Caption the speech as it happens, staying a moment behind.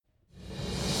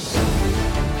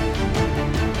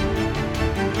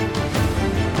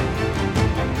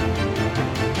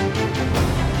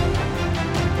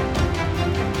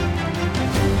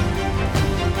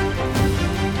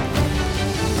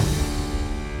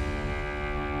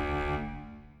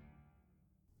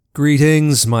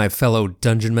Greetings, my fellow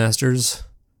Dungeon Masters.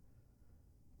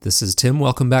 This is Tim.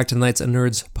 Welcome back to Knights and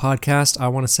Nerds podcast. I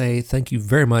want to say thank you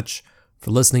very much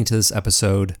for listening to this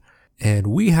episode, and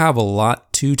we have a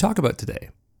lot to talk about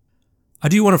today. I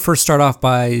do want to first start off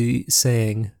by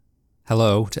saying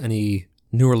hello to any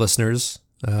newer listeners.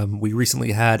 We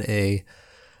recently had an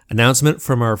announcement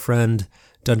from our friend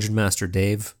Dungeon Master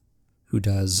Dave, who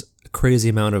does a crazy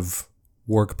amount of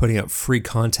work putting out free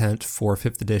content for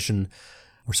 5th edition.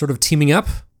 We're sort of teaming up,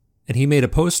 and he made a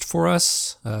post for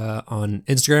us on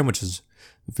Instagram, which is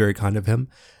very kind of him.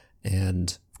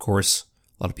 And of course,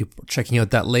 a lot of people are checking out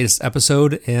that latest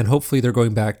episode, and hopefully they're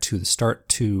going back to the start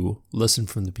to listen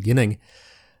from the beginning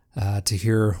to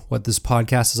hear what this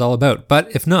podcast is all about.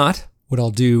 But if not, what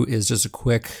I'll do is just a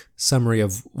quick summary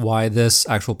of why this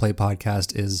actual play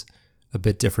podcast is a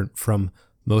bit different from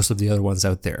most of the other ones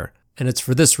out there. And it's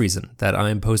for this reason that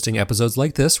I'm posting episodes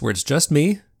like this, where it's just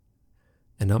me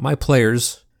and not my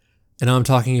players. And now I'm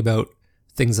talking about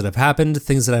things that have happened,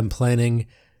 things that I'm planning,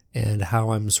 and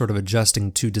how I'm sort of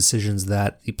adjusting to decisions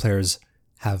that the players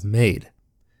have made.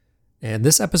 And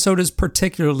this episode is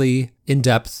particularly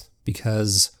in-depth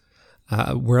because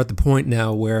we're at the point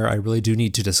now where I really do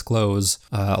need to disclose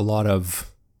a lot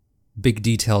of big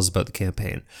details about the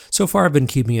campaign. So far, I've been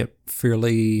keeping it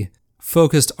fairly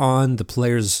focused on the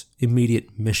player's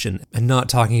immediate mission and not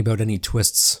talking about any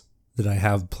twists that I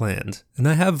have planned, and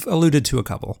I have alluded to a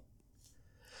couple.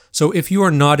 So if you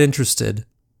are not interested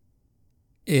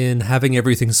in having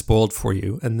everything spoiled for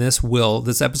you, and this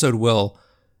episode will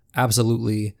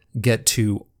absolutely get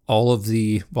to all of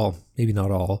the, well, maybe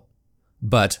not all,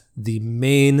 but the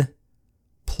main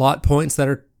plot points that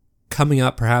are coming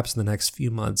up perhaps in the next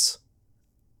few months.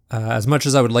 As much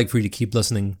as I would like for you to keep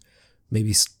listening,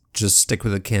 maybe just stick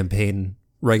with the campaign,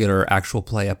 regular actual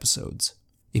play episodes.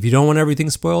 If you don't want everything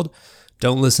spoiled,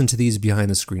 don't listen to these behind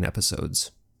the screen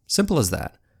episodes. Simple as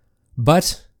that.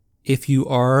 But if you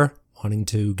are wanting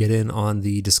to get in on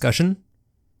the discussion,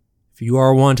 if you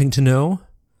are wanting to know,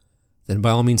 then by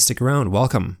all means stick around.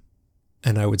 Welcome.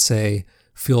 And I would say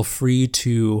feel free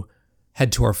to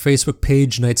head to our Facebook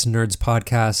page, Knights and Nerds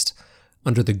Podcast.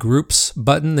 Under the groups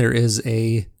button, there is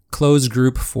a closed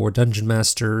group for Dungeon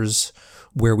Masters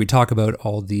where we talk about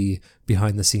all the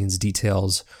behind the scenes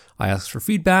details. I ask for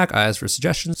feedback, I ask for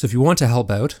suggestions. So if you want to help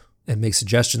out and make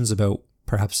suggestions about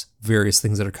perhaps various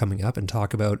things that are coming up and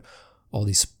talk about all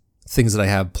these things that I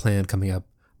have planned coming up,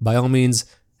 by all means,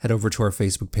 head over to our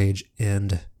Facebook page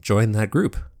and join that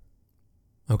group.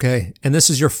 Okay, and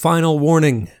this is your final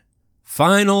warning.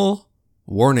 Final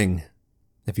warning.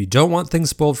 If you don't want things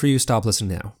spoiled for you, stop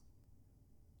listening now.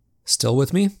 Still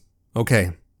with me?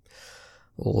 Okay,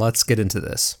 let's get into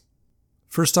this.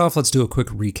 First off, let's do a quick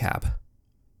recap.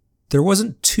 There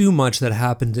wasn't too much that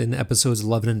happened in episodes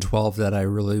 11 and 12 that I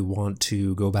really want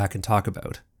to go back and talk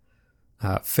about.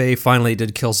 Faye finally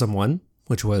did kill someone,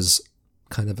 which was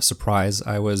kind of a surprise.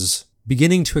 I was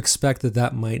beginning to expect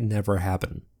that might never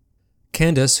happen.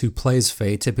 Candace, who plays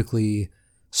Faye, typically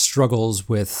struggles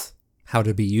with how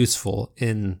to be useful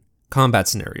in combat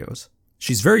scenarios.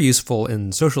 She's very useful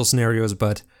in social scenarios,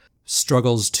 but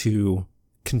struggles to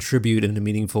contribute in a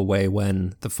meaningful way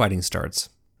when the fighting starts.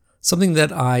 Something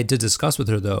that I did discuss with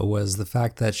her, though, was the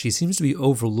fact that she seems to be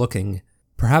overlooking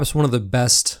perhaps one of the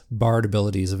best bard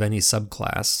abilities of any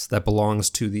subclass that belongs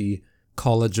to the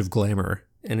College of Glamour,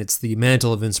 and it's the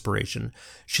Mantle of Inspiration.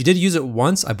 She did use it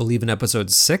once, I believe in episode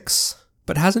 6,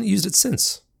 but hasn't used it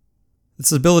since.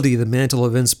 This ability, the Mantle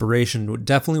of Inspiration,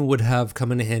 definitely would have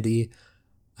come in handy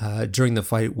during the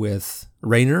fight with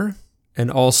Raynor, and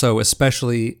also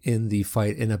especially in the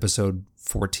fight in episode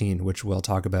 14, which we'll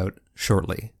talk about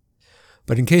shortly.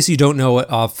 But in case you don't know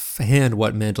offhand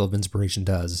what Mantle of Inspiration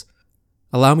does,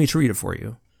 allow me to read it for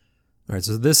you. All right,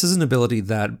 so this is an ability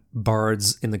that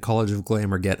bards in the College of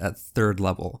Glamour get at 3rd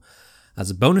level.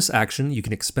 As a bonus action, you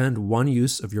can expend one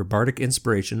use of your bardic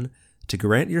inspiration to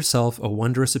grant yourself a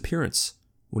wondrous appearance.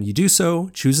 When you do so,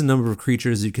 choose a number of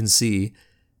creatures you can see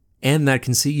and that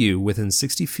can see you within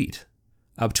 60 feet,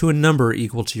 up to a number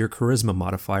equal to your charisma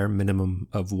modifier minimum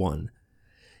of 1.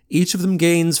 Each of them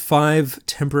gains 5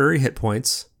 temporary hit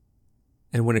points,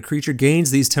 and when a creature gains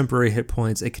these temporary hit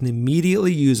points, it can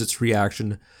immediately use its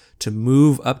reaction to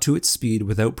move up to its speed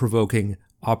without provoking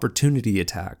opportunity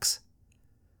attacks.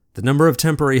 The number of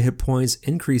temporary hit points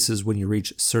increases when you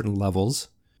reach certain levels.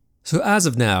 So as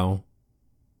of now,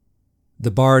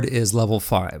 the Bard is level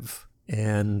 5,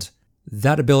 and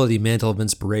that ability, Mantle of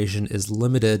Inspiration, is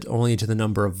limited only to the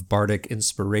number of bardic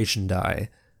inspiration die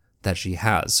that she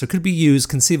has. So it could be used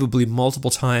conceivably multiple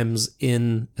times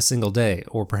in a single day,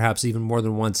 or perhaps even more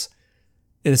than once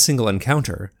in a single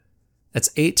encounter. That's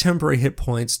 8 temporary hit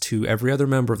points to every other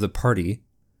member of the party,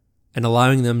 and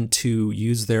allowing them to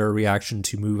use their reaction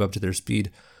to move up to their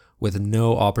speed with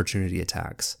no opportunity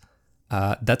attacks.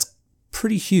 That's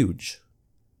pretty huge.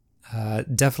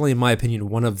 Definitely, in my opinion,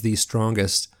 one of the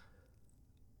strongest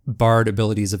bard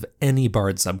abilities of any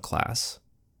bard subclass.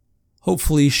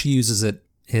 Hopefully she uses it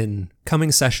in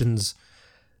coming sessions,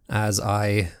 as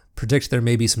I predict there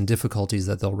may be some difficulties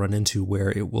that they'll run into where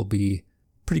it will be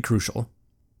pretty crucial.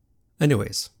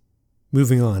 Anyways,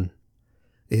 moving on.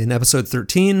 In episode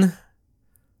 13,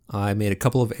 I made a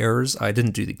couple of errors. I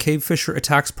didn't do the Cave Fisher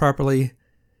attacks properly,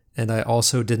 and I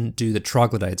also didn't do the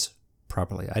Troglodytes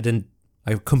properly.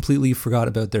 I completely forgot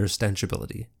about their stench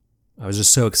ability. I was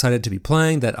just so excited to be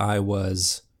playing that I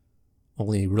was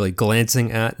only really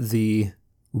glancing at the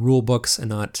rule books and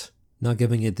not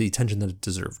giving it the attention that it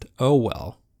deserved. Oh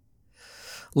well.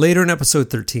 Later in episode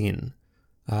 13,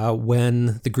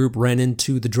 when the group ran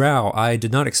into the drow, I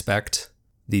did not expect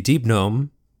the Deep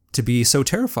Gnome to be so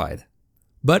terrified.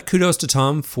 But kudos to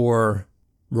Tom for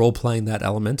role-playing that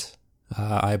element.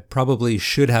 I probably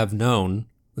should have known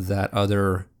that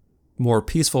other more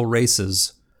peaceful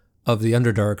races of the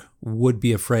Underdark would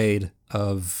be afraid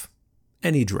of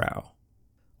any drow.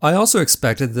 I also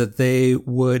expected that they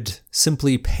would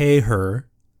simply pay her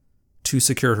to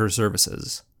secure her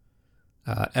services.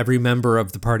 Every member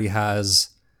of the party has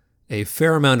a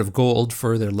fair amount of gold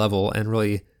for their level and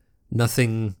really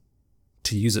nothing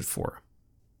to use it for.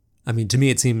 I mean, to me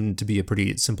it seemed to be a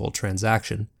pretty simple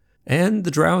transaction, and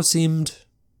the drow seemed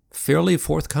fairly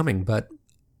forthcoming, but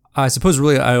I suppose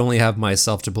really I only have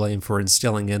myself to blame for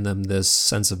instilling in them this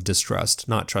sense of distrust,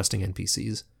 not trusting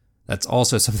NPCs. That's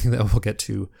also something that we'll get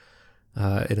to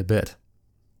in a bit.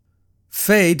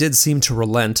 Faye did seem to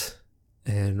relent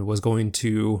and was going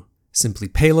to simply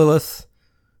pay Lilith,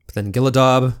 but then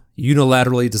Gillidob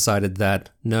unilaterally decided that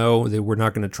no, they were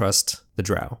not going to trust the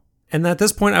drow. And at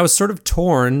this point I was sort of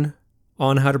torn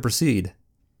on how to proceed.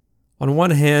 On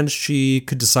one hand, she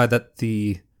could decide that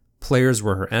the players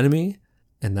were her enemy,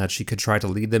 and that she could try to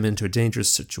lead them into a dangerous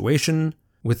situation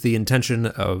with the intention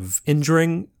of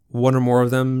injuring one or more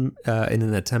of them in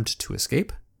an attempt to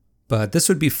escape. But this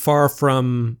would be far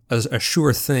from a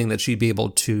sure thing that she'd be able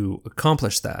to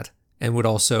accomplish that, and would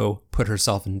also put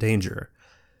herself in danger.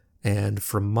 And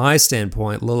from my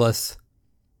standpoint, Lilith,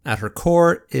 at her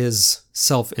core, is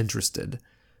self-interested.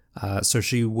 So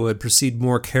she would proceed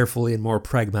more carefully and more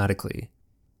pragmatically.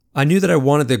 I knew that I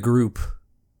wanted the group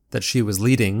that she was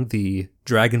leading, the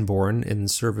Dragonborn in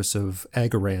service of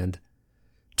Agarand,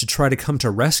 to try to come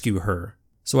to rescue her.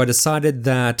 So I decided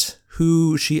that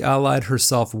who she allied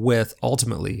herself with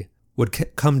ultimately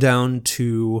would come down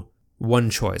to one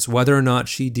choice, whether or not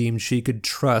she deemed she could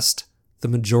trust the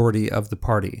majority of the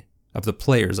party, of the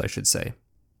players, I should say.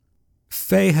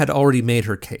 Faye had already made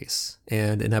her case,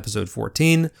 and in episode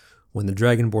 14, when the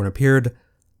Dragonborn appeared,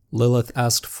 Lilith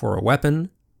asked for a weapon,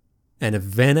 and if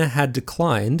Vanna had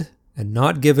declined and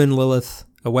not given Lilith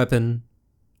a weapon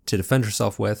to defend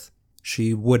herself with,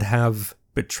 she would have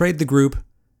betrayed the group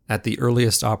at the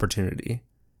earliest opportunity.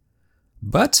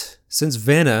 But since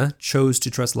Vanna chose to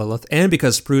trust Lilith, and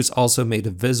because Spruce also made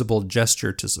a visible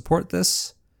gesture to support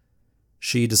this,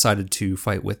 she decided to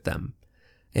fight with them.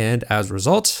 And as a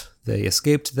result, they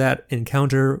escaped that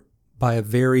encounter by a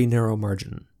very narrow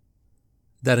margin.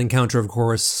 That encounter, of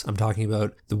course, I'm talking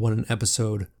about the one in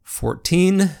episode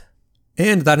 14,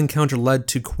 and that encounter led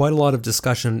to quite a lot of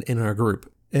discussion in our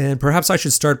group. And perhaps I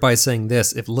should start by saying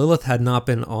this: if Lilith had not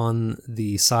been on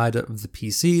the side of the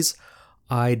PCs,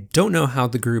 I don't know how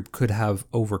the group could have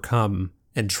overcome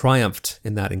and triumphed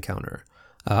in that encounter.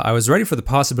 I was ready for the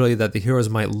possibility that the heroes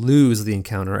might lose the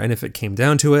encounter, and if it came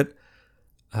down to it,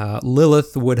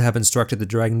 Lilith would have instructed the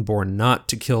Dragonborn not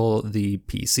to kill the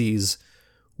PCs,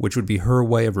 which would be her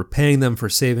way of repaying them for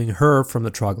saving her from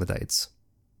the Troglodytes.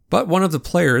 But one of the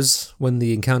players, when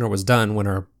the encounter was done, when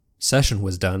our session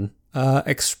was done,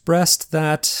 expressed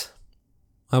that,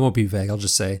 I won't be vague, I'll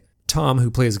just say, Tom, who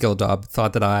plays Gillidob,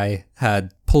 thought that I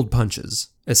had pulled punches,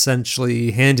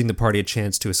 essentially handing the party a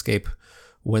chance to escape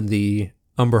when the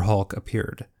Umber Hulk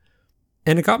appeared.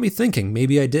 And it got me thinking,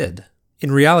 maybe I did.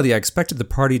 In reality, I expected the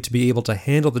party to be able to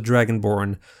handle the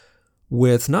Dragonborn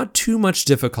with not too much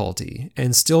difficulty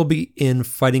and still be in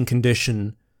fighting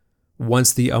condition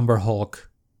once the Umber Hulk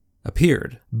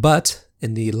appeared. But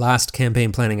in the last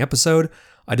campaign planning episode,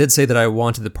 I did say that I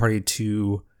wanted the party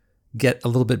to get a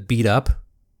little bit beat up,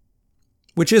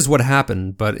 which is what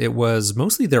happened, but it was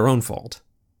mostly their own fault.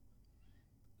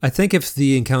 I think if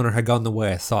the encounter had gone the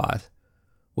way I thought,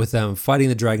 with them fighting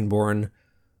the Dragonborn,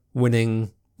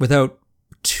 winning without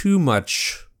too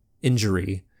much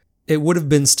injury, it would have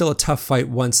been still a tough fight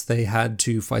once they had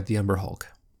to fight the Umber Hulk.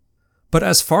 But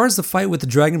as far as the fight with the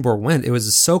Dragonborn went, it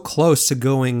was so close to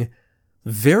going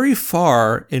very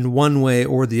far in one way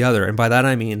or the other. And by that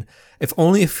I mean, if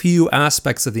only a few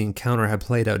aspects of the encounter had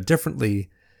played out differently,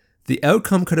 the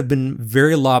outcome could have been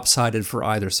very lopsided for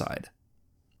either side.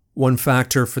 One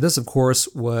factor for this, of course,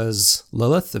 was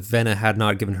Lilith. If Vanna had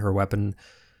not given her a weapon,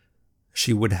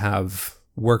 she would have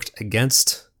worked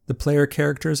against the player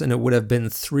characters, and it would have been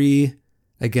 3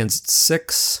 against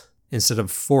 6 instead of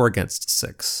 4 against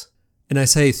 6. And I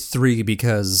say 3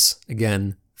 because,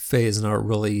 again, Faye is not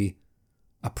really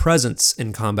a presence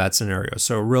in combat scenarios.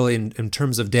 So really, in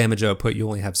terms of damage output, you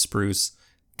only have Spruce,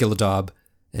 Gillidaub,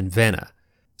 and Vanna.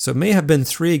 So it may have been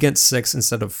 3 against 6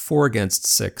 instead of 4 against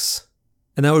 6.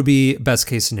 And that would be best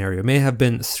case scenario. It may have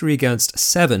been 3 against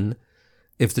 7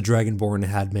 if the Dragonborn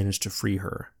had managed to free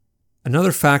her.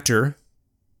 Another factor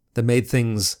that made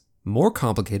things more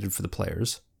complicated for the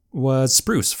players was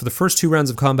Spruce. For the first 2 rounds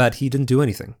of combat, he didn't do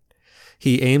anything.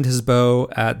 He aimed his bow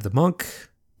at the monk,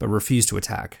 but refused to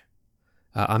attack.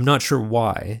 I'm not sure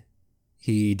why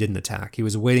he didn't attack. He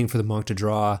was waiting for the monk to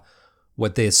draw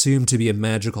what they assumed to be a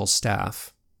magical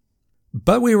staff.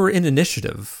 But we were in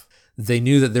initiative. They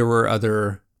knew that there were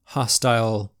other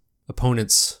hostile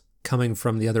opponents coming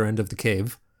from the other end of the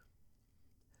cave.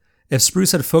 If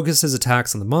Spruce had focused his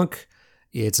attacks on the monk,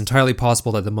 it's entirely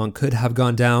possible that the monk could have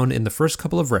gone down in the first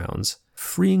couple of rounds,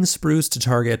 freeing Spruce to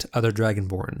target other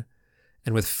Dragonborn.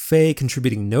 And with Faye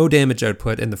contributing no damage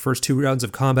output in the first 2 rounds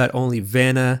of combat, only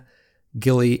Vanna,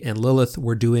 Gilly, and Lilith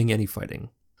were doing any fighting.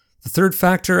 The third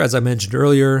factor, as I mentioned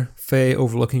earlier, Faye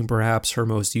overlooking perhaps her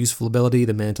most useful ability,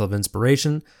 the Mantle of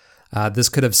Inspiration. This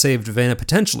could have saved Vanna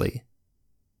potentially.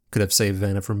 Could have saved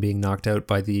Vanna from being knocked out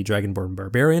by the Dragonborn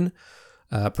Barbarian,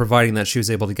 providing that she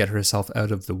was able to get herself out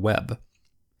of the web.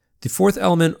 The fourth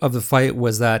element of the fight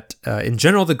was that, in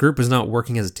general, the group was not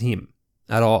working as a team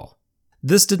at all.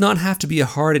 This did not have to be a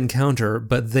hard encounter,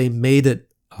 but they made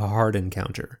it a hard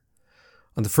encounter.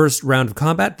 On the first round of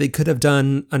combat, they could have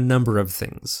done a number of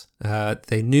things.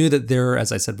 They knew that there,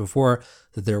 as I said before,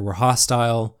 that there were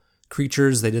hostile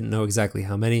creatures. They didn't know exactly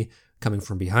how many coming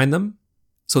from behind them.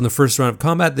 So in the first round of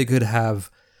combat, they could have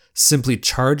simply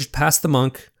charged past the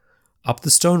monk, up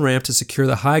the stone ramp to secure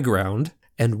the high ground,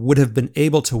 and would have been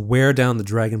able to wear down the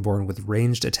Dragonborn with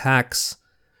ranged attacks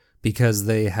because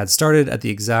they had started at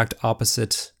the exact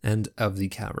opposite end of the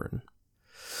cavern.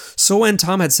 So when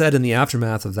Tom had said in the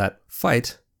aftermath of that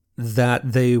fight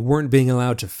that they weren't being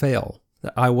allowed to fail,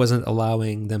 that I wasn't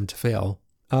allowing them to fail,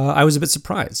 I was a bit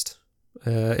surprised.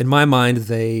 In my mind,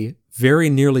 they very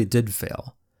nearly did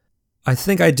fail. I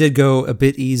think I did go a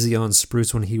bit easy on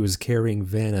Spruce when he was carrying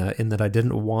Vanna, in that I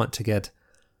didn't want to get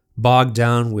bogged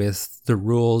down with the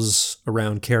rules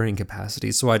around carrying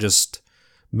capacity, so I just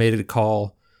made a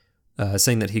call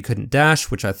saying that he couldn't dash,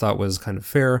 which I thought was kind of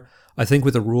fair. I think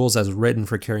with the rules as written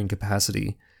for carrying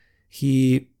capacity,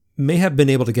 he may have been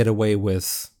able to get away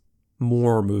with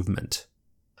more movement.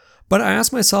 But I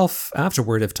asked myself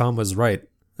afterward if Tom was right.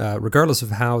 Regardless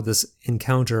of how this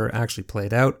encounter actually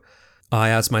played out, I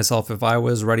asked myself if I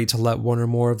was ready to let one or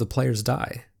more of the players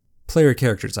die. Player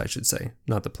characters, I should say,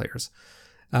 not the players.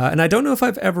 And I don't know if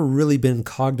I've ever really been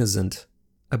cognizant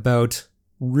about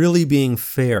really being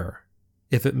fair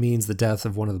if it means the death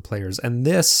of one of the players. And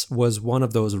this was one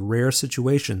of those rare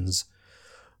situations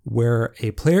where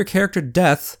a player character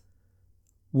death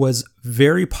was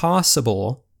very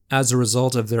possible as a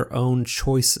result of their own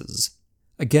choices.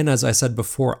 Again, as I said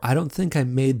before, I don't think I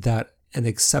made that an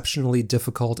exceptionally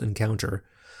difficult encounter.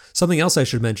 Something else I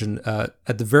should mention,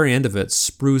 at the very end of it,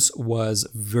 Spruce was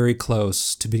very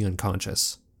close to being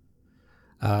unconscious.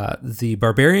 The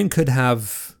Barbarian could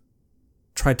have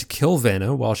tried to kill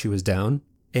Vanna while she was down,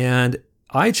 and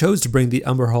I chose to bring the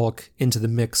Umber Hulk into the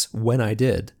mix when I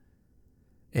did.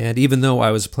 And even though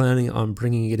I was planning on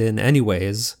bringing it in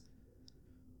anyways,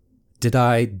 did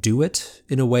I do it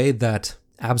in a way that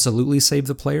absolutely saved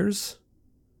the players?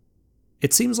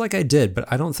 It seems like I did, but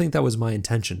I don't think that was my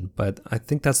intention, but I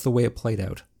think that's the way it played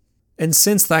out. And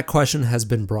since that question has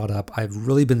been brought up, I've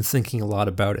really been thinking a lot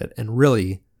about it, and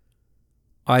really,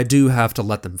 I do have to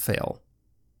let them fail,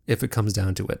 if it comes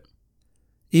down to it.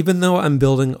 Even though I'm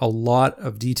building a lot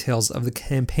of details of the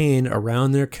campaign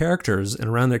around their characters and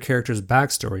around their characters'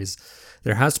 backstories,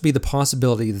 there has to be the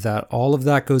possibility that all of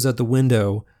that goes out the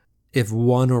window if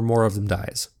one or more of them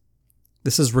dies.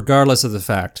 This is regardless of the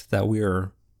fact that we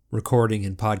are recording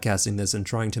and podcasting this and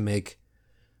trying to make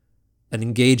an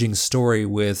engaging story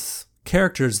with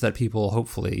characters that people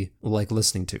hopefully like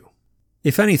listening to.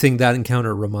 If anything, that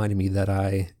encounter reminded me that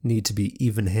I need to be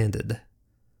even-handed.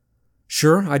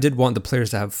 Sure, I did want the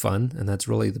players to have fun, and that's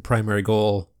really the primary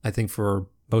goal, I think, for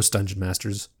most Dungeon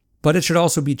Masters. But it should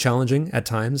also be challenging at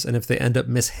times, and if they end up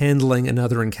mishandling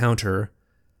another encounter,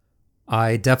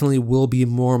 I definitely will be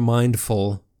more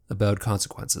mindful about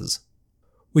consequences.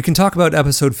 We can talk about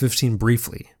episode 15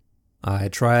 briefly. I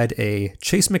tried a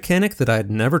chase mechanic that I had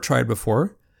never tried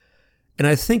before, and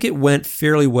I think it went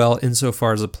fairly well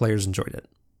insofar as the players enjoyed it.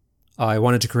 I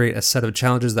wanted to create a set of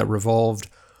challenges that revolved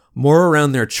more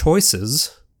around their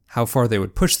choices, how far they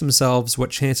would push themselves, what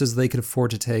chances they could afford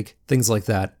to take, things like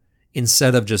that,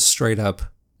 instead of just straight up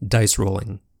dice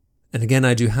rolling. And again,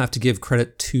 I do have to give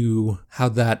credit to how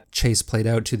that chase played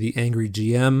out to the Angry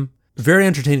GM. Very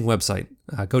entertaining website.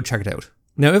 Go check it out.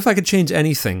 Now, if I could change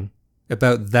anything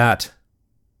about that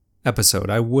episode,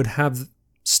 I would have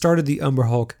started the Umber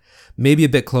Hulk maybe a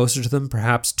bit closer to them,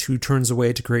 perhaps 2 turns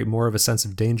away to create more of a sense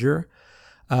of danger.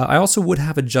 I also would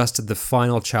have adjusted the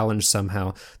final challenge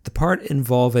somehow. The part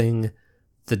involving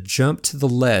the jump to the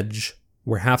ledge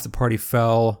where half the party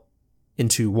fell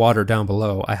into water down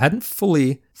below. I hadn't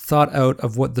fully thought out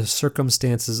of what the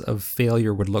circumstances of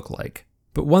failure would look like.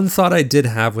 But one thought I did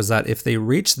have was that if they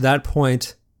reached that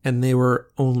point and they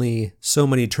were only so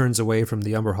many turns away from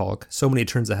the Umber Hulk, so many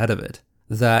turns ahead of it,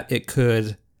 that it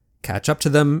could catch up to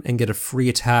them and get a free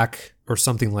attack or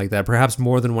something like that. Perhaps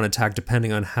more than one attack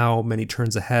depending on how many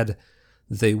turns ahead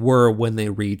they were when they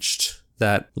reached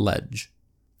that ledge.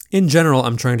 In general,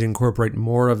 I'm trying to incorporate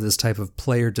more of this type of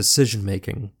player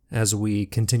decision-making as we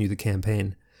continue the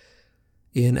campaign.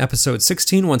 In episode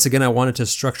 16, once again, I wanted to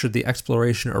structure the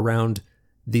exploration around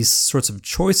these sorts of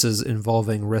choices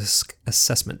involving risk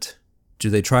assessment. Do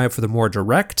they try for the more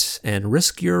direct and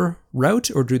riskier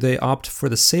route, or do they opt for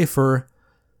the safer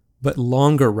but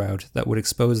longer route that would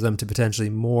expose them to potentially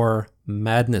more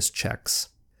madness checks?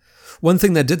 One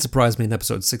thing that did surprise me in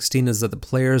episode 16 is that the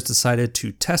players decided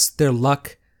to test their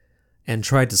luck and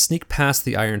tried to sneak past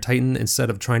the Iron Titan instead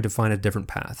of trying to find a different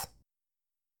path.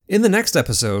 In the next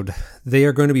episode, they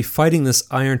are going to be fighting this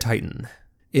Iron Titan.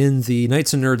 In the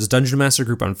Knights and Nerds Dungeon Master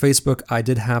group on Facebook, I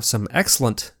did have some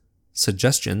excellent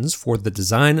suggestions for the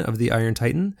design of the Iron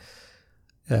Titan.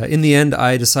 In the end,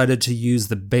 I decided to use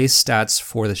the base stats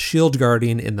for the Shield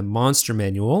Guardian in the Monster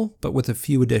Manual, but with a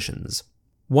few additions.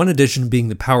 One addition being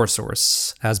the power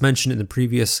source. As mentioned in the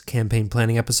previous campaign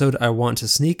planning episode, I want to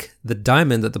sneak the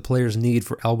diamond that the players need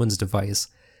for Elwyn's device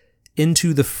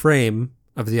into the frame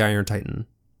of the Iron Titan.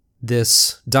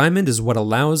 This diamond is what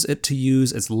allows it to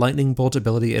use its lightning bolt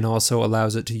ability and also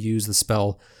allows it to use the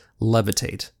spell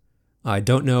Levitate. I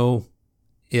don't know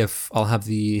if I'll have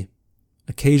the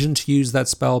occasion to use that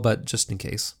spell, but just in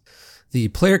case. The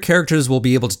player characters will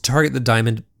be able to target the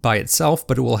diamond by itself,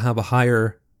 but it will have a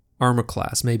higher armor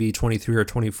class, maybe 23 or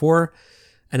 24,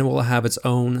 and it will have its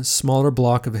own smaller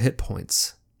block of hit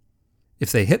points.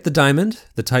 If they hit the diamond,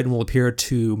 the Titan will appear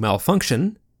to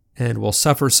malfunction and will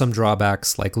suffer some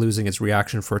drawbacks like losing its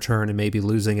reaction for a turn and maybe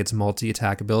losing its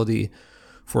multi-attack ability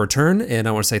for a turn. And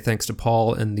I want to say thanks to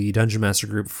Paul and the Dungeon Master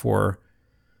group for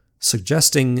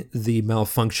suggesting the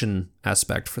malfunction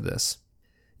aspect for this.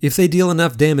 If they deal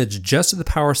enough damage just to the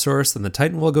power source, then the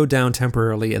Titan will go down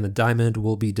temporarily and the diamond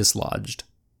will be dislodged.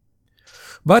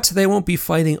 But they won't be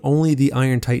fighting only the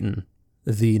Iron Titan.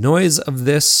 The noise of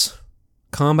this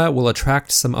combat will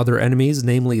attract some other enemies,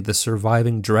 namely the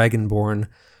surviving Dragonborn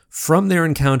from their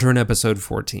encounter in episode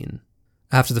 14.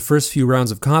 After the first few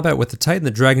rounds of combat with the Titan,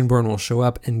 the Dragonborn will show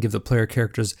up and give the player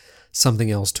characters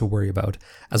something else to worry about.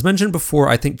 As mentioned before,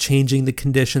 I think changing the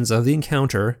conditions of the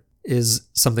encounter is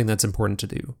something that's important to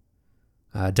do.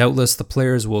 Doubtless, the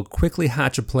players will quickly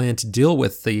hatch a plan to deal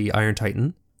with the Iron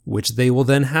Titan, which they will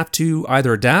then have to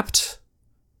either adapt,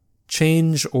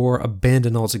 change, or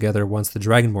abandon altogether once the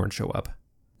Dragonborn show up.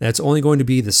 Now, it's only going to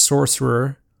be the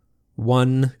Sorcerer,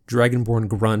 one Dragonborn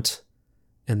Grunt,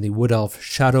 and the Wood Elf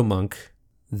Shadow Monk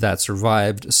that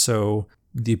survived, so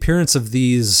the appearance of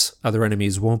these other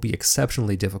enemies won't be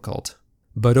exceptionally difficult.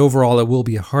 But overall, it will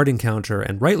be a hard encounter,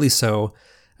 and rightly so,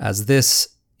 as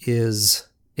this is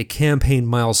a campaign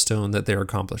milestone that they're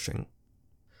accomplishing.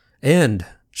 And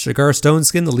Shagar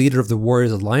Stoneskin, the leader of the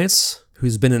Warriors Alliance,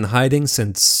 who's been in hiding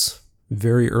since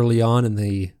very early on in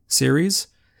the series,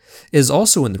 is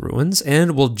also in the ruins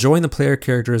and will join the player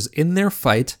characters in their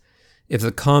fight if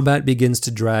the combat begins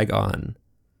to drag on.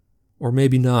 Or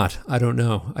maybe not, I don't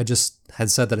know. I just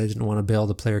had said that I didn't want to bail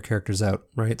the player characters out,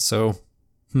 right? So,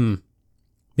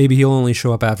 maybe he'll only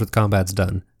show up after the combat's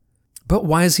done. But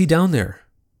why is he down there?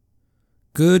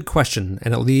 Good question,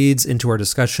 and it leads into our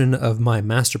discussion of my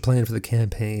master plan for the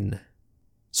campaign.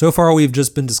 So far, we've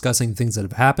just been discussing things that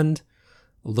have happened,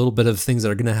 a little bit of things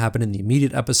that are going to happen in the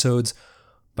immediate episodes,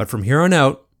 but from here on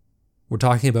out, We're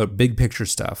talking about big picture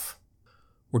stuff.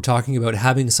 We're talking about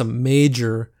having some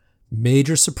major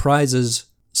surprises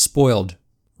spoiled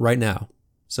right now.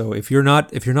 So if you're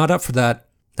not up for that,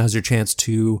 now's your chance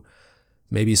to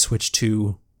maybe switch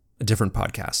to a different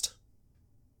podcast.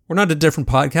 Or not a different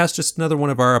podcast, just another one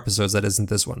of our episodes that isn't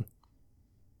this one.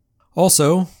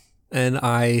 Also, and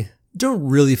I don't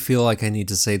really feel like I need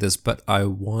to say this, but I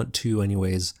want to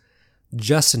anyways,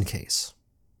 just in case,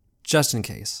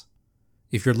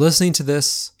 if you're listening to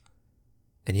this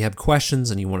and you have questions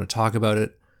and you want to talk about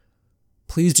it,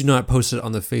 please do not post it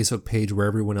on the Facebook page where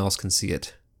everyone else can see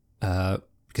it,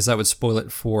 because that would spoil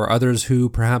it for others who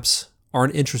perhaps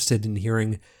aren't interested in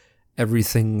hearing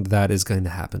everything that is going to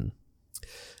happen.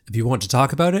 If you want to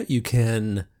talk about it, you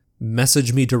can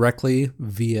message me directly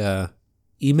via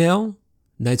email,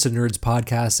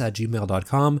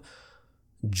 knightsandnerdspodcast@gmail.com.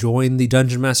 Join the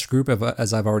Dungeon Master group,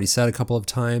 as I've already said a couple of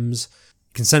times.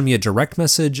 You can send me a direct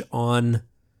message on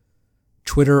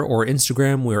Twitter or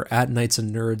Instagram. We're at Knights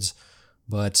and Nerds.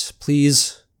 But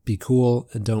please be cool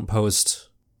and don't post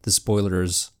the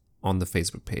spoilers on the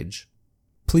Facebook page.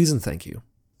 Please and thank you.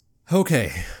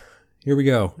 Okay, here we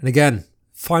go. And again,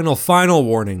 final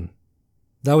warning.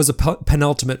 That was a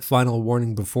penultimate final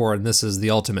warning before, and this is the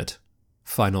ultimate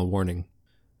final warning.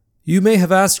 You may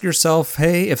have asked yourself,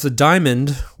 hey, if the diamond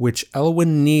which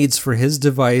Elwyn needs for his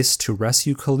device to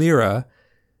rescue Kalira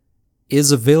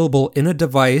is available in a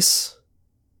device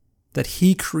that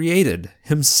he created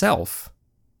himself,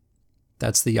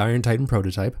 that's the Iron Titan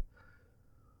prototype,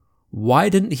 why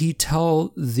didn't he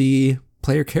tell the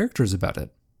player characters about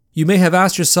it? You may have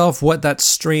asked yourself what that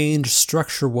strange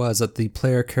structure was that the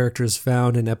player characters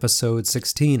found in episode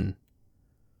 16.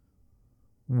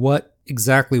 What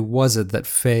exactly was it that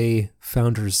Faye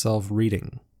found herself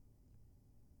reading?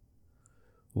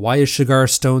 Why is Shigar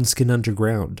Stoneskin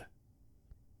underground?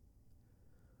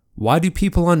 Why do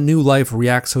people on New Life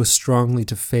react so strongly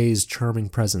to Faye's charming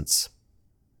presence?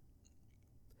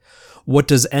 What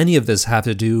does any of this have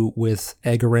to do with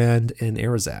Agarand and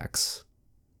Arazax?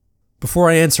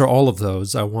 Before I answer all of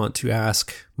those, I want to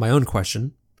ask my own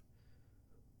question.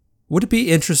 Would it be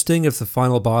interesting if the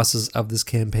final bosses of this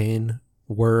campaign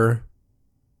were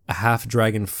a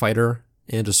half-dragon fighter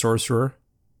and a sorcerer?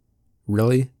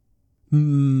 Really?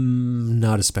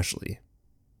 Not especially.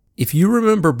 If you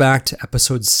remember back to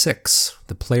episode 6,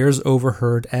 the players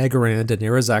overheard Agarand and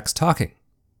Arazax talking.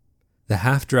 The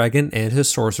half-dragon and his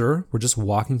sorcerer were just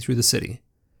walking through the city,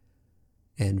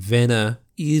 and Vanna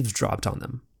eavesdropped on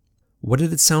them. What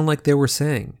did it sound like they were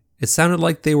saying? It sounded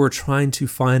like they were trying to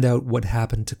find out what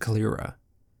happened to Kalira.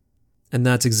 And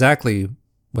that's exactly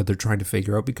what they're trying to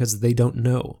figure out, because they don't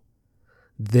know.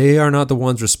 They are not the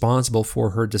ones responsible for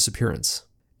her disappearance.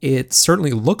 It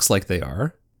certainly looks like they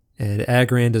are, and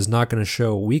Agarand is not going to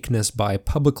show weakness by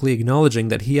publicly acknowledging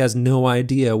that he has no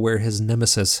idea where his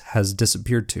nemesis has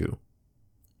disappeared to.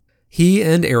 He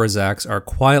and Arazax are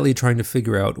quietly trying to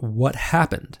figure out what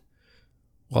happened,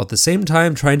 while at the same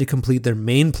time trying to complete their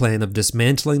main plan of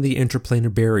dismantling the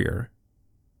interplanar barrier.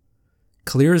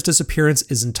 Kalira's disappearance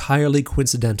is entirely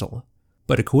coincidental,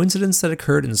 but a coincidence that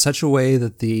occurred in such a way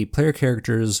that the player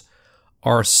characters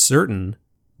are certain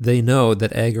they know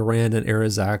that Agarand and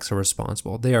Arazax are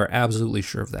responsible. They are absolutely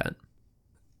sure of that.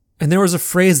 And there was a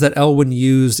phrase that Elwyn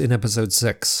used in episode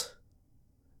 6.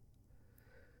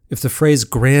 If the phrase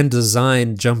grand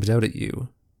design jumped out at you,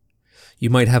 you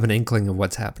might have an inkling of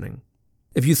what's happening.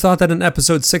 If you thought that in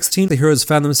episode 16 the heroes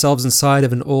found themselves inside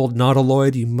of an old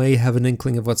nautiloid, you may have an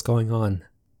inkling of what's going on.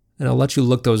 And I'll let you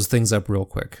look those things up real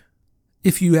quick.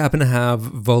 If you happen to have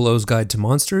Volo's Guide to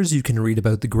Monsters, you can read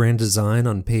about the grand design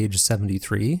on page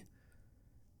 73.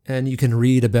 And you can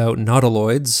read about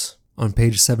nautiloids on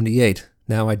page 78.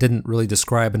 Now, I didn't really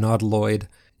describe a nautiloid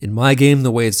in my game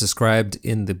the way it's described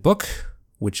in the book,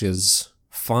 which is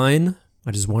fine.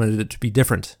 I just wanted it to be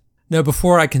different. Now,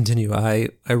 before I continue, I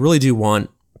really do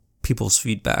want people's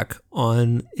feedback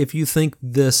on if you think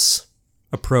this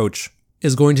approach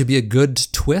is going to be a good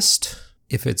twist,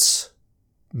 if it's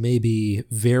maybe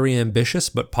very ambitious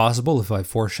but possible if I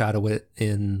foreshadow it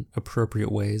in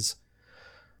appropriate ways,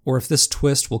 or if this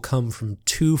twist will come from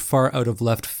too far out of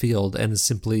left field and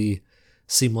simply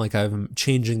seem like I'm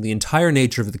changing the entire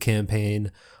nature of the campaign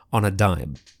on a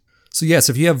dime. So yes,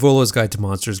 if you have Volo's Guide to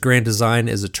Monsters, grand design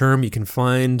is a term you can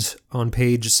find on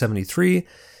page 73,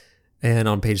 and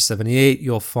on page 78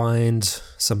 you'll find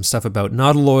some stuff about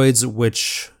nautiloids,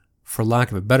 which, for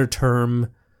lack of a better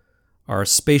term, are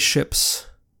spaceships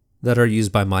that are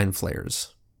used by mind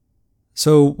flayers.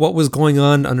 So what was going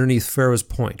on underneath Pharaoh's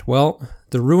Point? Well,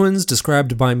 the ruins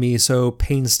described by me so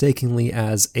painstakingly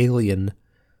as alien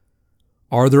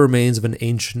are the remains of an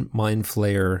ancient Mind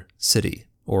Flayer city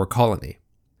or colony.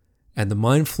 And the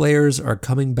Mind Flayers are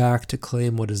coming back to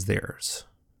claim what is theirs.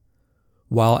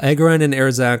 While Egaran and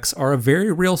Erzak are a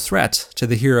very real threat to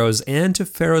the heroes and to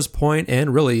Pharaoh's Point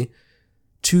and really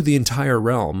to the entire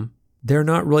realm, they're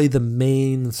not really the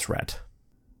main threat.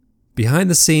 Behind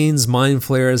the scenes, Mind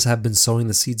Flayers have been sowing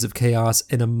the seeds of chaos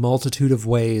in a multitude of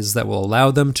ways that will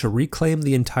allow them to reclaim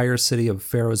the entire city of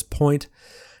Pharaoh's Point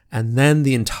and then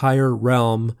the entire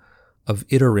realm of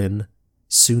Itarin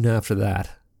soon after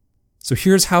that. So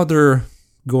here's how they're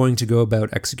going to go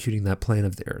about executing that plan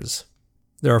of theirs.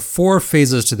 There are 4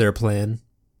 phases to their plan,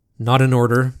 not in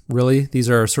order, really. These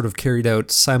are sort of carried out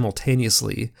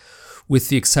simultaneously, with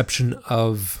the exception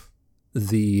of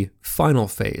the final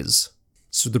phase.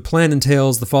 So the plan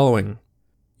entails the following.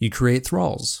 You create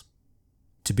thralls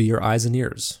to be your eyes and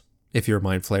ears, if you're a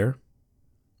Mind Flayer.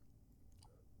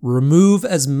 Remove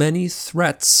as many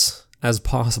threats as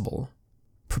possible.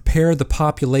 Prepare the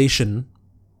population,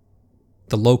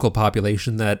 the local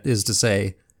population, that is to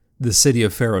say, the city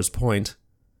of Pharaoh's Point,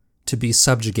 to be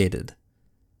subjugated.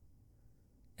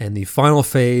 And the final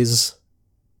phase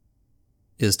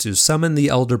is to summon the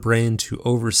Elder Brain to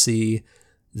oversee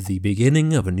the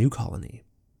beginning of a new colony.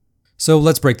 So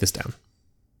let's break this down.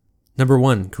 Number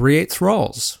 1, create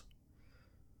thralls.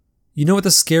 You know what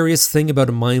the scariest thing about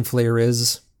a Mind Flayer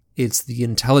is? It's the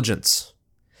intelligence.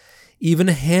 Even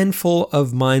a handful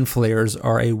of Mind Flayers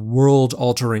are a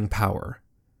world-altering power.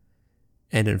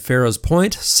 And in Pharaoh's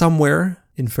Point, somewhere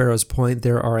in Pharaoh's Point,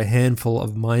 there are a handful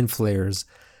of Mind Flayers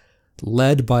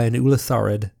led by an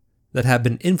Ulatharid that have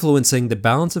been influencing the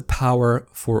balance of power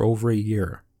for over a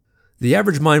year. The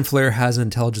average Mind Flayer has an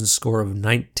intelligence score of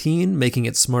 19, making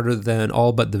it smarter than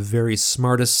all but the very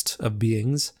smartest of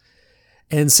beings.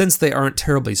 And since they aren't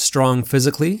terribly strong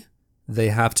physically, they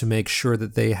have to make sure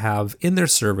that they have in their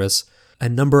service a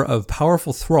number of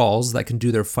powerful thralls that can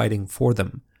do their fighting for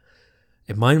them.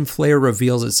 A Mind Flayer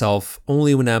reveals itself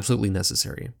only when absolutely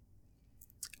necessary.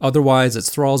 Otherwise,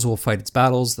 its thralls will fight its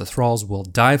battles, the thralls will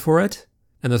die for it,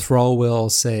 and the thrall will,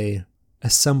 say,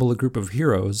 assemble a group of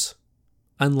heroes,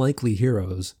 unlikely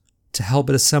heroes, to help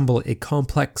it assemble a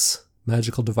complex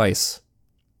magical device.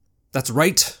 That's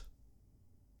right.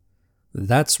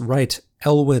 That's right.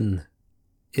 Elwyn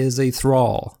is a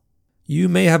thrall. You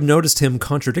may have noticed him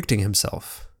contradicting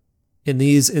himself. In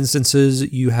these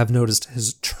instances, you have noticed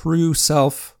his true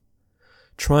self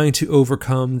trying to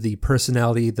overcome the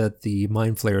personality that the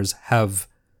Mind Flayers have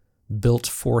built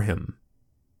for him.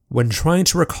 When trying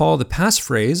to recall the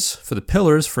passphrase for the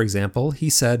pillars, for example, he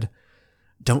said,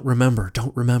 "Don't remember,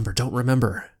 don't remember, don't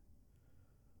remember."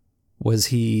 Was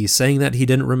he saying that he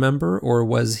didn't remember, or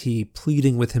was he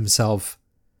pleading with himself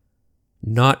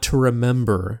not to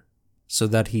remember so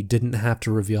that he didn't have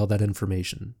to reveal that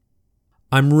information?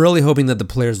 I'm really hoping that the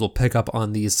players will pick up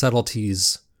on these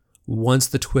subtleties once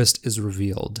the twist is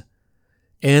revealed,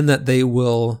 and that they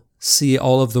will see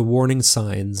all of the warning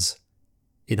signs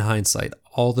in hindsight,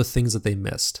 all the things that they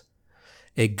missed.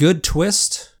 A good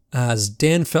twist, as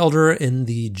Dan Felder in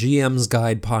the GM's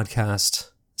Guide podcast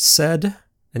said,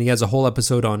 and he has a whole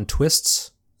episode on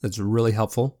twists that's really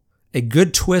helpful, a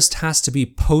good twist has to be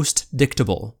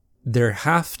post-dictable. There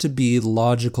have to be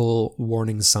logical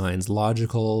warning signs,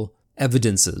 logical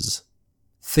evidences,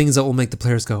 things that will make the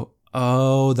players go,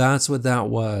 "Oh, that's what that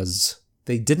was."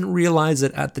 They didn't realize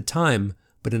it at the time,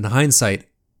 but in hindsight,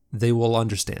 they will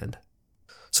understand.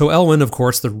 So Elwyn, of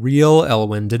course, the real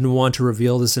Elwyn, didn't want to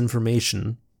reveal this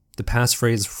information, the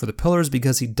passphrase for the pillars,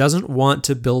 because he doesn't want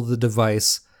to build the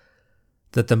device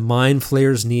that the Mind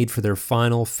Flayers need for their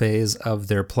final phase of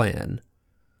their plan.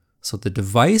 So the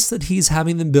device that he's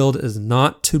having them build is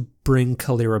not to bring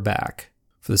Kalira back.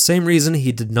 For the same reason,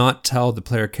 he did not tell the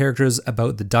player characters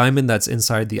about the diamond that's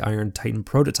inside the Iron Titan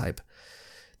prototype.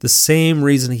 The same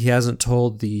reason he hasn't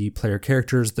told the player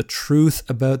characters the truth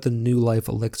about the New Life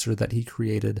elixir that he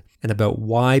created and about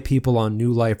why people on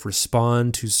New Life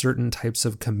respond to certain types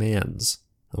of commands.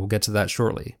 We'll get to that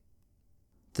shortly.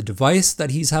 The device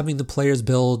that he's having the players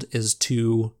build is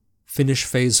to finish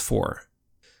Phase 4,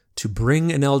 to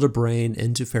bring an Elder Brain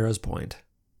into Pharaoh's Point.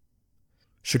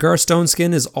 Shigar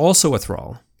Stoneskin is also a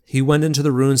thrall. He went into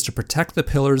the ruins to protect the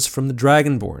pillars from the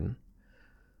Dragonborn.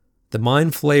 The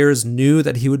Mind Flayers knew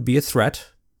that he would be a threat,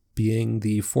 being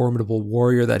the formidable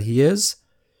warrior that he is,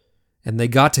 and they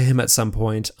got to him at some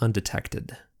point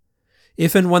undetected.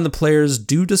 If and when the players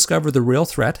do discover the real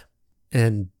threat,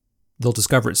 and they'll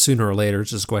discover it sooner or later,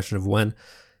 it's just a question of when,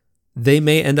 they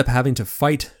may end up having to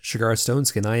fight Shigar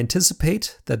Stoneskin. I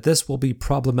anticipate that this will be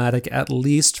problematic at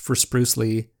least for Spruce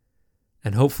Lee,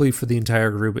 and hopefully for the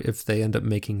entire group if they end up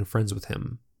making friends with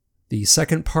him. The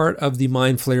second part of the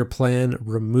Mind Flayer plan: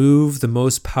 remove the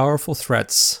most powerful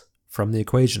threats from the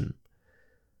equation.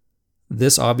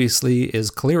 This obviously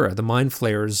is Kalira. The Mind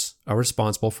Flayers are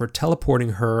responsible for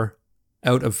teleporting her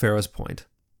out of Pharaoh's Point.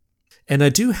 And I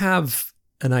do have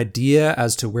an idea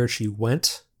as to where she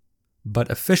went,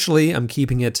 but officially I'm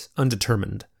keeping it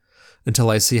undetermined until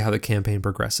I see how the campaign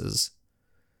progresses.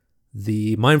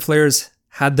 The Mind Flayers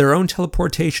had their own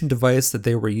teleportation device that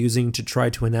they were using to try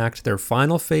to enact their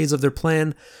final phase of their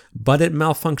plan, but it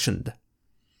malfunctioned.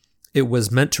 It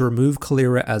was meant to remove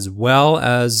Kalira as well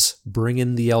as bring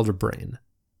in the Elder Brain.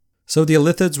 So the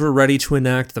Illithids were ready to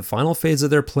enact the final phase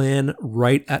of their plan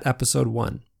right at episode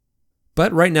 1.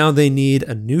 But right now they need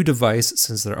a new device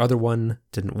since their other one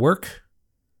didn't work.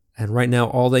 And right now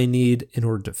all they need in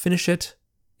order to finish it,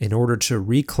 in order to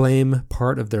reclaim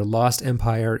part of their lost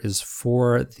empire, is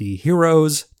for the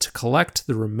heroes to collect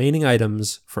the remaining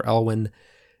items for Elwyn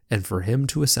and for him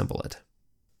to assemble it.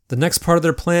 The next part of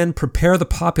their plan: prepare the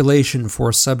population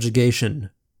for subjugation.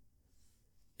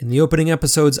 In the opening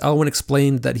episodes, Elwyn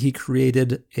explained that he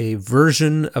created a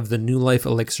version of the New Life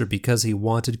Elixir because he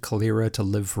wanted Kalira to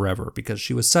live forever, because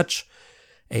she was such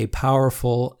a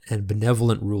powerful and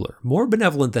benevolent ruler. More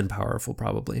benevolent than powerful,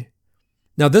 probably.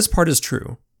 Now, this part is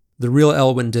true. The real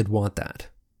Elwyn did want that.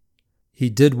 He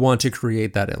did want to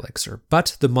create that elixir,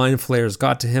 but the Mind Flayers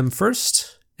got to him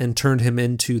first and turned him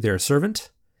into their servant.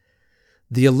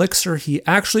 The elixir he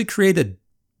actually created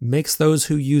makes those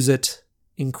who use it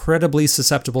incredibly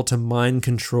susceptible to mind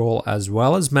control as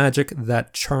well as magic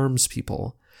that charms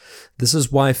people. This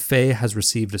is why Faye has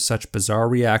received such bizarre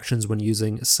reactions when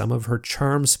using some of her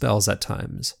charm spells at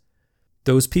times.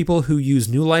 Those people who use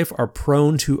New Life are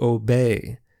prone to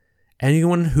obey.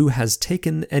 Anyone who has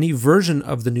taken any version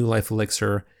of the New Life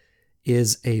Elixir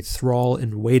is a thrall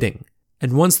in waiting.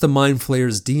 And once the Mind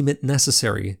Flayers deem it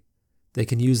necessary, they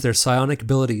can use their psionic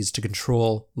abilities to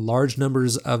control large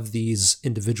numbers of these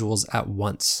individuals at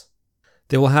once.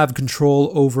 They will have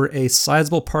control over a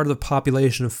sizable part of the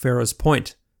population of Pharaoh's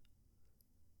Point,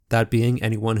 that being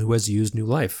anyone who has used New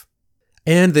Life.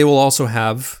 And they will also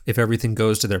have, if everything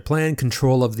goes to their plan,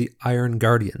 control of the Iron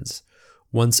Guardians,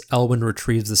 once Elwyn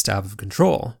retrieves the Staff of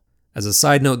Control. As a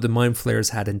side note, the Mind Flayers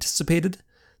had anticipated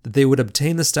that they would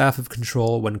obtain the Staff of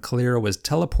Control when Kalira was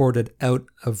teleported out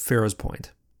of Pharaoh's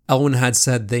Point. Elwyn had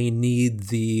said they need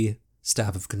the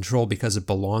Staff of Control because it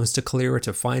belongs to Kalira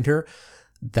to find her.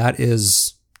 That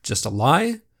is just a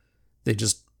lie. They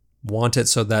just want it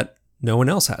so that no one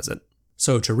else has it.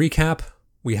 So to recap,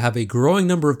 we have a growing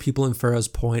number of people in Pharaoh's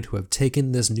Point who have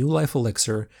taken this New Life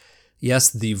Elixir. Yes,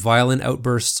 the violent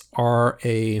outbursts are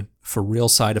a for real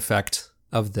side effect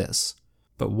of this.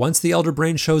 But once the Elder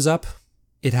Brain shows up,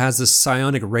 it has this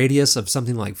psionic radius of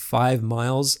something like 5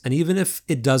 miles. And even if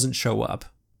it doesn't show up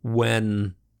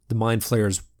when the Mind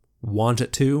Flayers want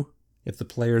it to, if the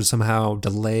players somehow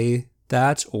delay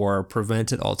that or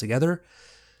prevent it altogether,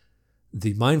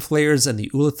 the Mind Flayers and the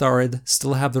Ulatharid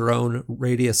still have their own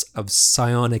radius of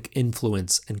psionic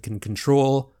influence and can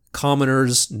control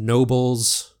commoners,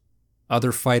 nobles,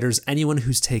 other fighters, anyone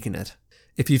who's taken it.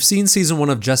 If you've seen season 1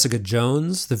 of Jessica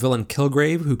Jones, the villain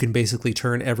Kilgrave, who can basically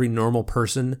turn every normal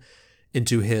person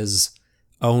into his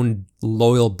own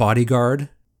loyal bodyguard,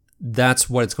 that's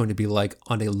what it's going to be like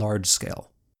on a large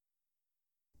scale.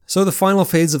 So the final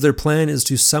phase of their plan is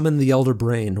to summon the Elder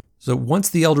Brain. So once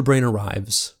the Elder Brain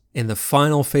arrives, in the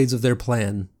final phase of their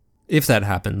plan, if that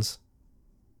happens,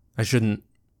 I shouldn't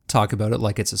talk about it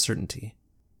like it's a certainty,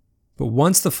 but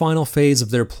once the final phase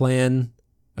of their plan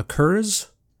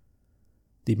occurs,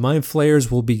 the Mind Flayers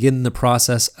will begin the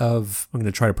process of, I'm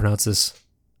going to try to pronounce this,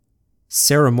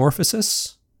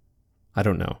 Ceramorphosis? I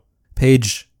don't know.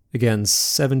 Page, again,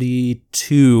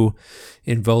 72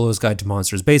 in Volo's Guide to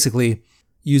Monsters. Basically,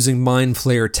 using Mind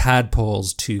Flayer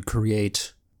tadpoles to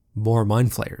create more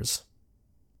Mind Flayers.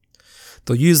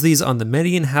 They'll use these on the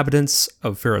many inhabitants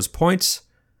of Pharaoh's Point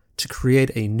to create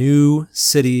a new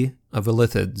city of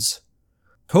Illithids.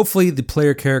 Hopefully the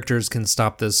player characters can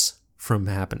stop this from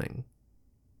happening.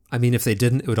 I mean, if they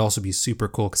didn't, it would also be super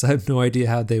cool because I have no idea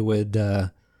how they would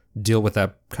deal with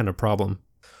that kind of problem.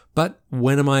 But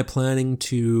when am I planning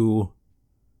to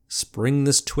spring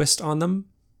this twist on them?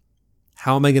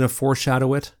 How am I going to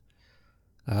foreshadow it?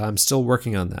 I'm still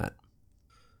working on that.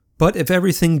 But if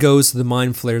everything goes to the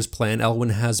Mind Flayers' plan,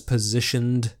 Elwyn has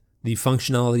positioned the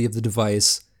functionality of the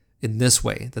device in this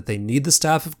way, that they need the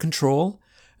Staff of Control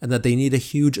and that they need a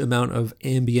huge amount of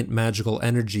ambient magical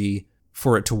energy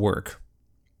for it to work.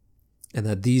 And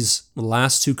that these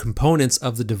last two components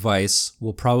of the device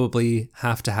will probably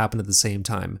have to happen at the same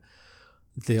time.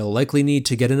 They'll likely need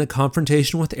to get in a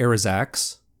confrontation with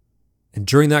Arazax, And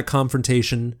during that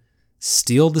confrontation,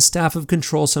 steal the Staff of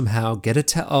Control somehow, get it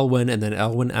to Elwyn, and then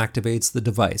Elwyn activates the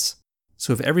device.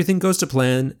 So if everything goes to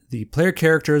plan, the player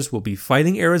characters will be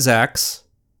fighting Arazax,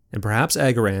 and perhaps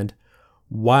Agarand,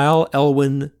 while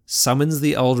Elwyn summons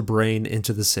the Elder Brain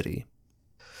into the city.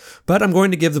 But I'm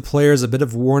going to give the players a bit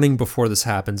of warning before this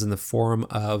happens in the form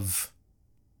of,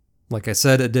 like I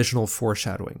said, additional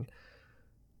foreshadowing.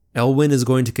 Elwyn is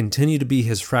going to continue to be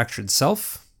his fractured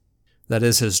self. That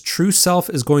is, his true self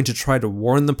is going to try to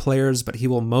warn the players, but he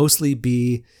will mostly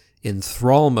be in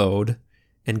thrall mode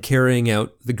and carrying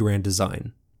out the grand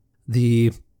design.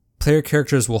 The player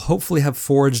characters will hopefully have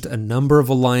forged a number of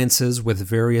alliances with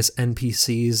various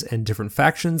NPCs and different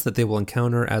factions that they will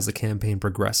encounter as the campaign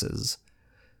progresses.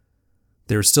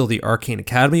 There's still the Arcane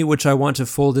Academy, which I want to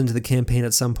fold into the campaign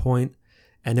at some point,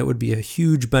 and it would be a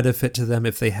huge benefit to them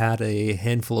if they had a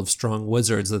handful of strong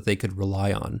wizards that they could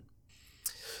rely on.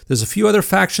 There's a few other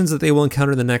factions that they will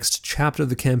encounter in the next chapter of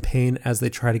the campaign as they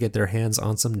try to get their hands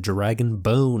on some dragon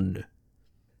bone.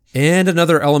 And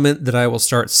another element that I will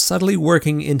start subtly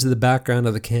working into the background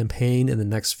of the campaign in the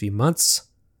next few months: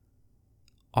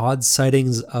 odd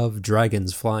sightings of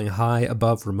dragons flying high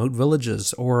above remote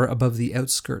villages or above the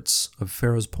outskirts of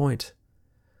Pharaoh's Point.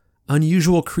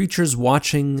 Unusual creatures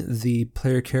watching the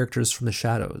player characters from the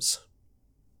shadows.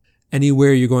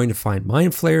 Anywhere you're going to find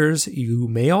mind flayers, you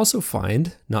may also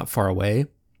find, not far away,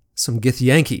 some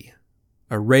Githyanki,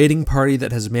 a raiding party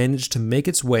that has managed to make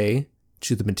its way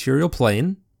to the material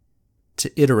plane, to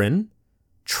Iterin,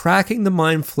 tracking the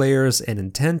mind flayers and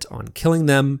intent on killing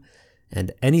them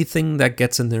and anything that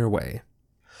gets in their way.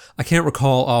 I can't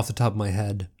recall off the top of my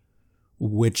head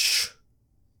which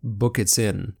book it's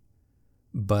in,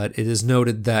 but it is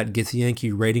noted that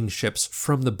Githyanki raiding ships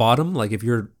from the bottom, like if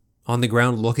you're on the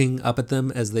ground looking up at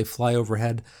them as they fly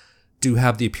overhead, do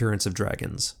have the appearance of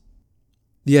dragons.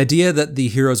 The idea that the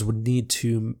heroes would need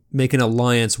to make an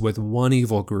alliance with one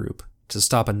evil group to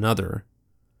stop another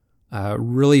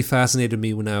really fascinated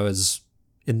me when I was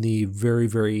in the very,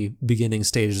 very beginning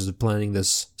stages of planning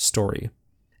this story.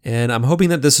 And I'm hoping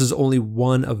that this is only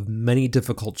one of many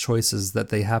difficult choices that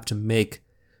they have to make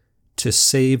to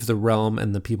save the realm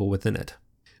and the people within it.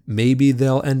 Maybe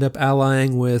they'll end up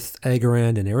allying with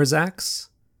Agarand and Arazax.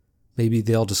 Maybe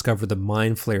they'll discover the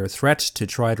Mind Flayer threat to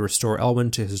try to restore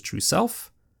Elwyn to his true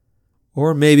self.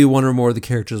 Or maybe one or more of the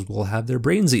characters will have their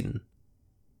brains eaten.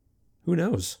 Who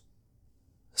knows?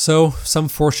 So, some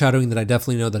foreshadowing that I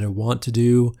definitely know that I want to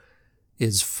do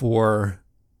is for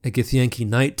a Githyanki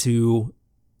knight to,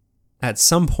 at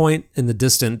some point in the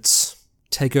distance,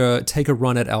 take a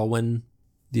run at Elwyn.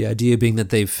 The idea being that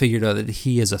they've figured out that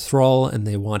he is a thrall and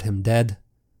they want him dead.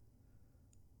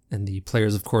 And the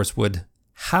players, of course, would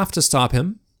have to stop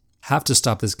him, have to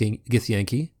stop this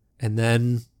Githyanki. And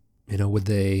then, would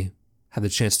they have the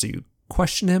chance to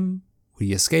question him? Would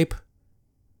he escape?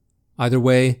 Either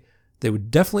way, they would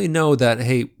definitely know that,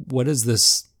 hey, what is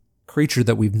this creature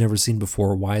that we've never seen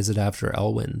before? Why is it after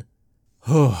Elwyn?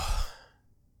 Oh,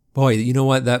 boy, you know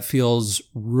what? That feels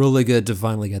really good to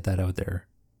finally get that out there.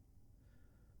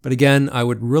 But again, I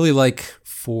would really like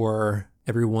for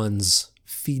everyone's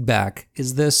feedback.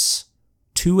 Is this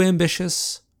too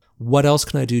ambitious? What else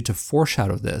can I do to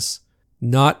foreshadow this?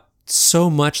 Not so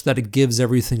much that it gives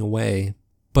everything away,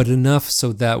 but enough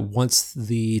so that once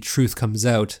the truth comes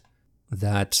out,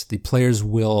 that the players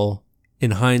will,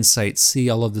 in hindsight, see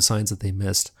all of the signs that they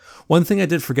missed. One thing I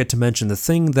did forget to mention, the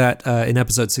thing that in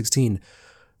episode 16,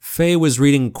 Faye was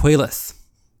reading Quaelith.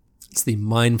 It's the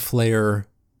Mind Flayer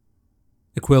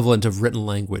equivalent of written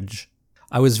language.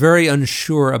 I was very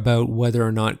unsure about whether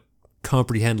or not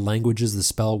comprehend languages the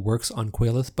spell works on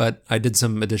Quaelith, but I did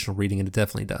some additional reading and it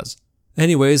definitely does.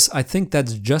 Anyways, I think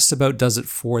that's just about does it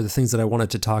for the things that I wanted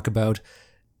to talk about.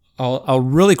 I'll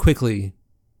really quickly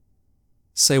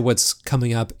say what's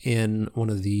coming up in one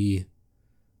of the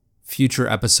future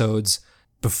episodes.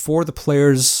 Before the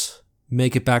players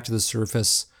make it back to the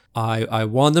surface, I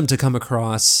want them to come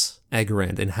across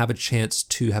Agarand and have a chance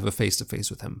to have a face-to-face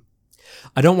with him.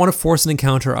 I don't want to force an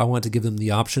encounter. I want to give them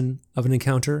the option of an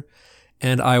encounter.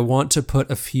 And I want to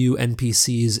put a few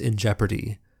NPCs in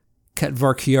jeopardy.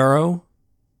 Ketvar Kiaro,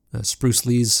 Spruce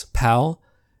Lee's pal,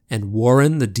 and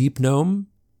Warren, the Deep Gnome.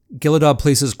 Gillidaud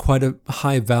places quite a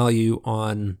high value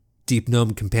on Deep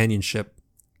Gnome companionship,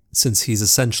 since he's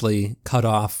essentially cut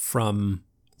off from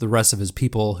the rest of his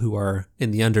people who are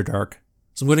in the Underdark.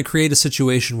 So I'm going to create a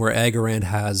situation where Agarand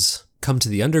has come to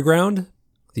the underground.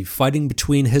 The fighting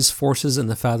between his forces and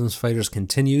the Fathoms fighters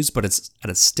continues, but it's at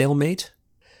a stalemate.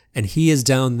 And he is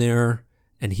down there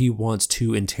and he wants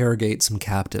to interrogate some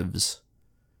captives.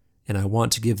 And I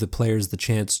want to give the players the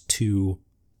chance to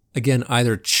again,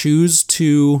 either choose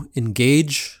to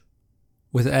engage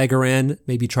with Agaran,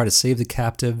 maybe try to save the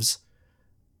captives,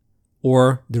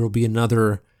 or there will be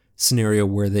another scenario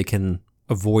where they can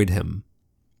avoid him,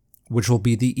 which will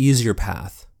be the easier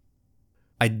path.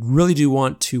 I really do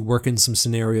want to work in some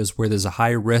scenarios where there's a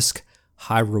high risk,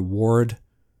 high reward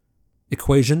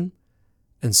equation.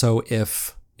 And so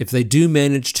if they do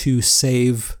manage to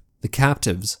save the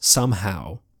captives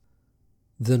somehow,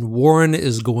 then Warren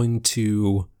is going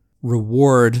to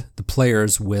reward the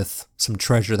players with some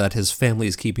treasure that his family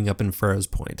is keeping up in Farrow's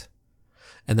Point.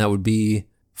 And that would be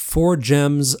 4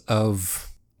 gems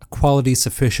of a quality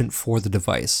sufficient for the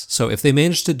device. So if they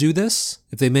manage to do this,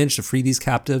 if they manage to free these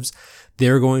captives,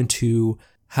 they're going to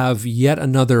have yet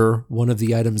another one of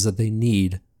the items that they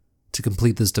need to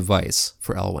complete this device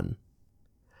for Elwyn.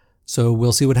 So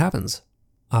we'll see what happens.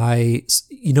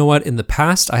 You know what? In the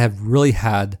past, I have really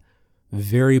had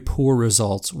very poor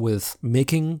results with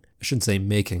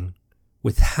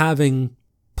with having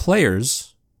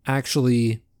players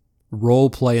actually role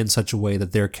play in such a way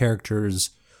that their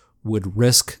characters would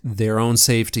risk their own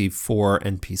safety for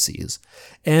NPCs.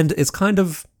 And it's kind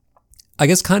of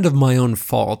my own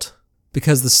fault,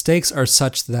 because the stakes are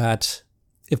such that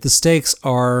if the stakes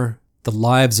are the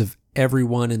lives of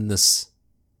everyone in this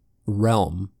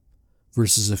realm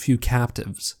versus a few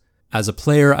captives, as a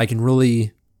player, I can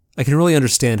really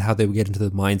understand how they would get into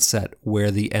the mindset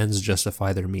where the ends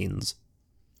justify their means.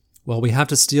 Well, we have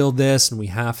to steal this and we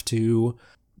have to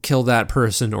kill that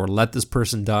person or let this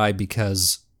person die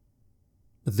because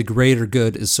the greater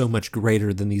good is so much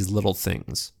greater than these little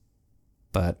things.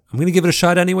 But I'm going to give it a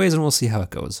shot anyways, and we'll see how it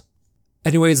goes.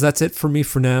 Anyways, that's it for me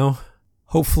for now.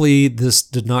 Hopefully this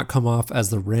did not come off as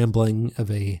the rambling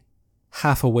of a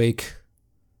half-awake,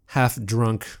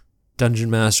 half-drunk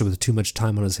dungeon master with too much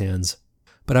time on his hands.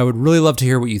 But I would really love to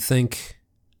hear what you think.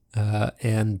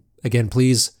 And again,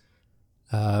 please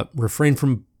refrain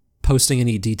from posting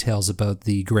any details about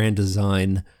the grand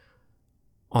design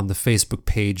on the Facebook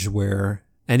page where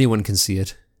anyone can see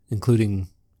it, including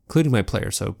my player.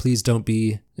 So please don't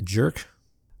be a jerk.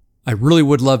 I really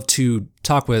would love to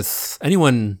talk with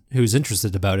anyone who's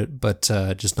interested about it, but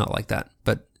just not like that.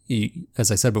 But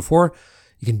as I said before,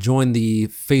 you can join the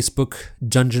Facebook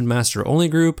Dungeon Master Only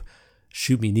group.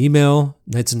 Shoot me an email,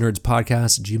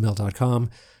 knightsandnerdspodcast@gmail.com.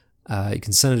 You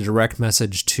can send a direct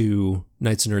message to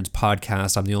Knights and Nerds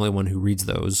Podcast. I'm the only one who reads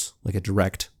those, like a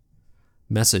direct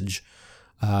message.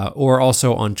 Or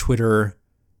also on Twitter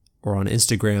or on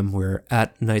Instagram, we're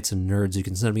at Knights and Nerds. You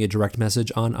can send me a direct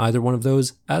message on either one of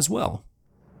those as well.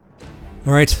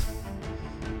 All right,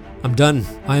 I'm done.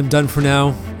 I am done for now.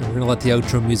 And we're going to let the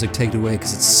outro music take it away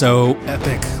because it's so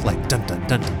epic. Like dun dun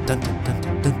dun dun dun dun dun.